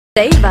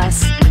Save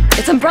us.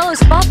 It's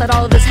Umbrella's fault that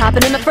all of this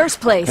happened in the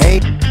first place. Hey.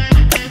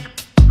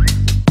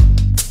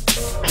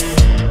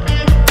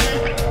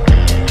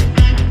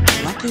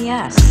 Lucky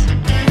us.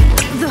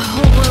 The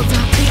whole world's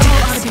out. They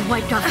all ought to be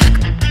wiped off.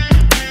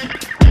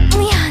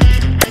 Leon!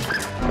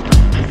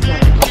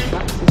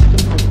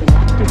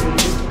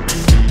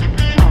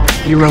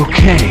 You're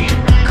okay.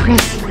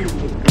 Chris,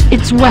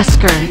 it's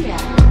Wesker.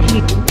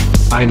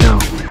 I know.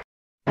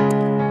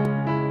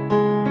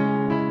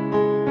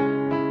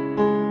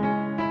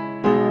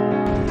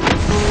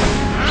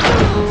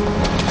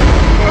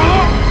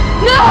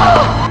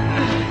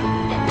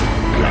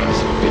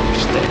 Let's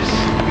finish this.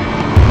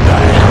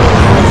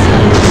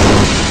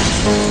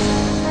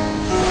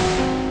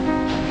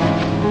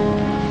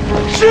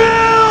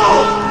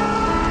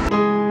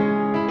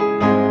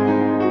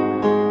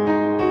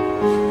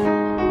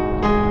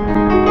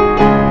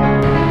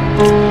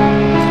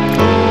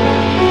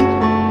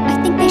 I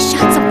think they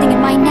shot something in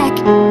my neck.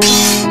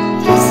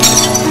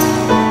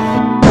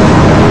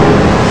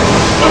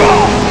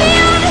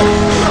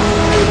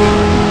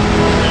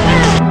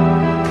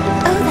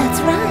 Oh,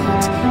 that's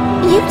right.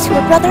 You two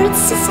are brother and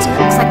sister.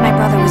 Looks like my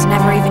brother was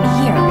never even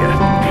here.